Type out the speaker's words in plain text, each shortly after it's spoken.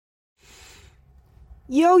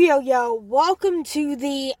Yo, yo, yo, welcome to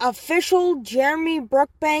the official Jeremy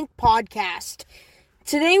Brookbank podcast.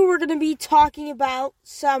 Today we're going to be talking about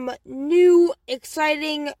some new,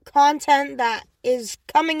 exciting content that is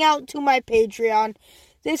coming out to my Patreon.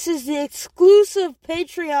 This is the exclusive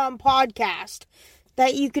Patreon podcast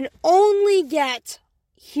that you can only get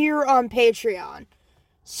here on Patreon.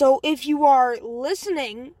 So if you are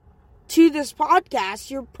listening to this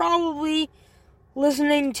podcast, you're probably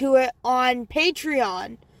listening to it on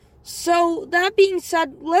Patreon. So, that being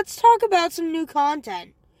said, let's talk about some new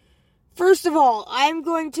content. First of all, I'm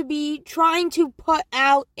going to be trying to put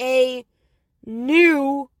out a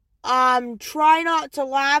new Try Not to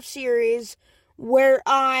Laugh series where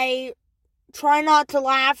I try not to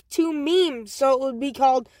laugh to memes. So, it would be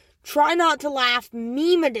called Try Not to Laugh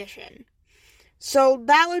Meme Edition. So,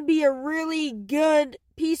 that would be a really good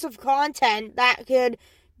piece of content that could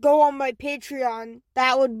go on my Patreon.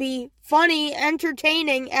 That would be funny,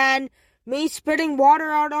 entertaining, and me spitting water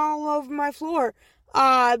out all over my floor.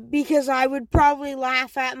 Because I would probably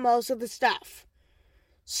laugh at most of the stuff.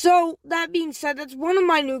 So, that being said, that's one of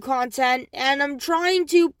my new content, and I'm trying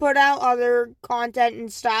to put out other content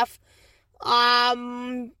and stuff.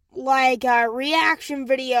 Like reaction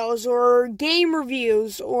videos, or game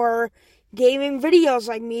reviews, or gaming videos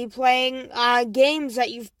like me playing games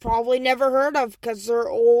that you've probably never heard of because they're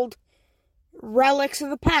old relics of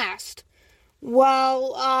the past.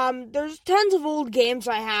 Well, there's tons of old games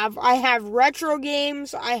I have. I have retro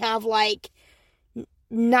games. I have,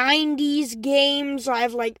 90s games. I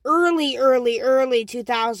have, early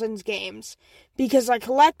 2000s games because I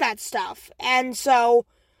collect that stuff. And so,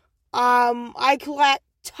 I collect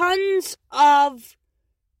tons of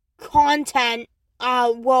content.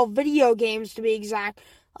 Video games to be exact.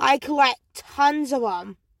 I collect tons of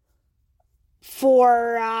them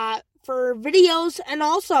for videos and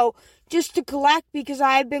also just to collect because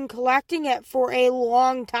I've been collecting it for a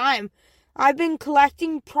long time. I've been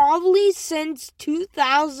collecting probably since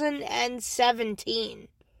 2017,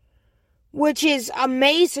 which is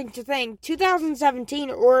amazing to think.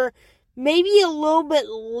 2017 or maybe a little bit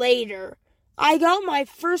later. I got my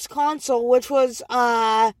first console, which was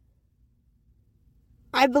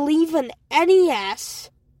I believe an NES,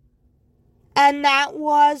 and that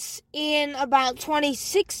was in about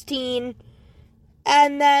 2016,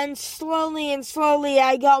 and then slowly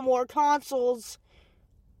I got more consoles.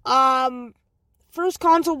 First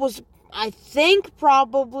console was, I think,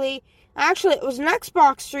 actually it was an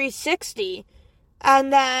Xbox 360,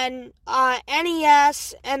 and then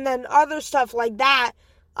NES, and then other stuff like that,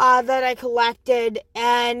 that I collected,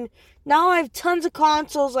 and now I have tons of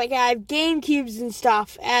consoles, I have GameCubes and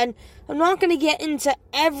stuff, and I'm not going to get into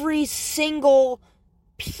every single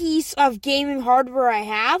piece of gaming hardware I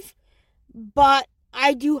have, but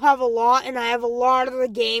I do have a lot, and I have a lot of the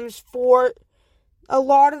games for, a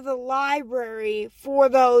lot of the library for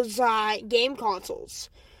those game consoles.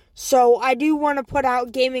 So I do want to put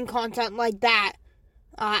out gaming content like that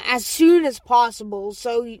as soon as possible,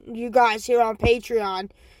 so you guys here on Patreon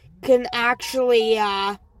can actually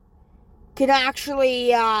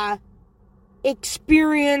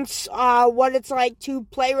experience what it's like to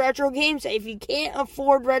play retro games. If you can't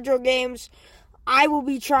afford retro games, I will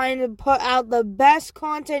be trying to put out the best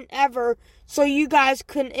content ever so you guys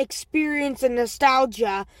can experience the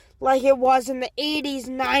nostalgia like it was in the 80s,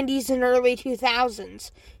 90s, and early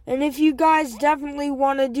 2000s. And if you guys definitely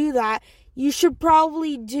want to do that, you should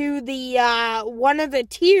probably do the one of the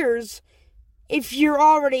tiers. If you're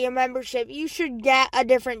already a membership, you should get a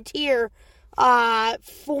different tier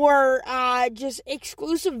for just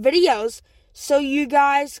exclusive videos so you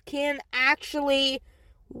guys can actually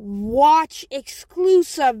watch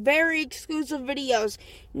very exclusive videos,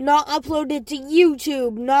 not uploaded to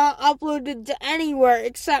YouTube, not uploaded to anywhere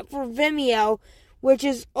except for Vimeo, which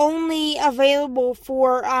is only available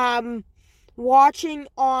for watching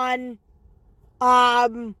on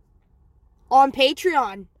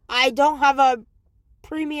Patreon. I don't have a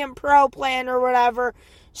Premium Pro plan or whatever,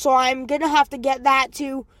 so I'm going to have to get that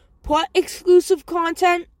to put exclusive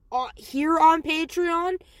content here on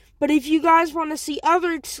Patreon. But if you guys want to see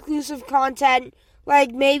other exclusive content,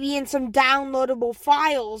 like maybe in some downloadable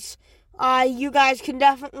files, you guys can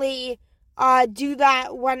definitely do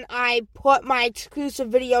that when I put my exclusive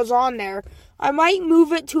videos on there. I might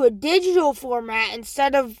move it to a digital format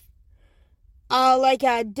instead of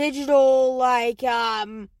a digital,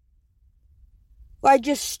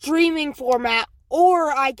 just streaming format,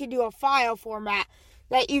 or I could do a file format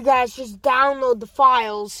that you guys just download the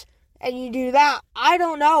files and you do that. I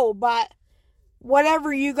don't know, but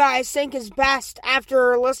whatever you guys think is best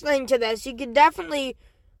after listening to this, you can definitely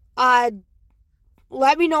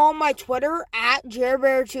let me know on my Twitter at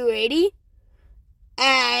JareBear280.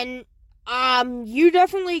 And you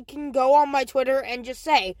definitely can go on my Twitter and just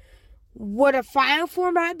say, would a file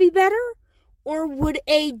format be better? Or would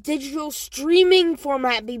a digital streaming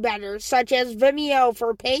format be better, such as Vimeo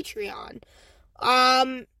for Patreon?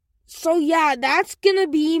 So yeah, that's gonna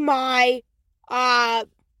be my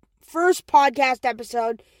first podcast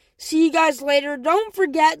episode. See you guys later. Don't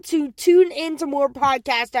forget to tune in to more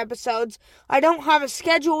podcast episodes. I don't have a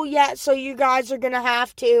schedule yet, so you guys are gonna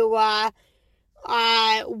have to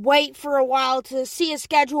wait for a while to see a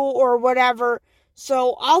schedule or whatever.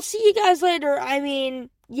 So I'll see you guys later.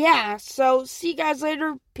 So see you guys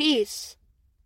later. Peace.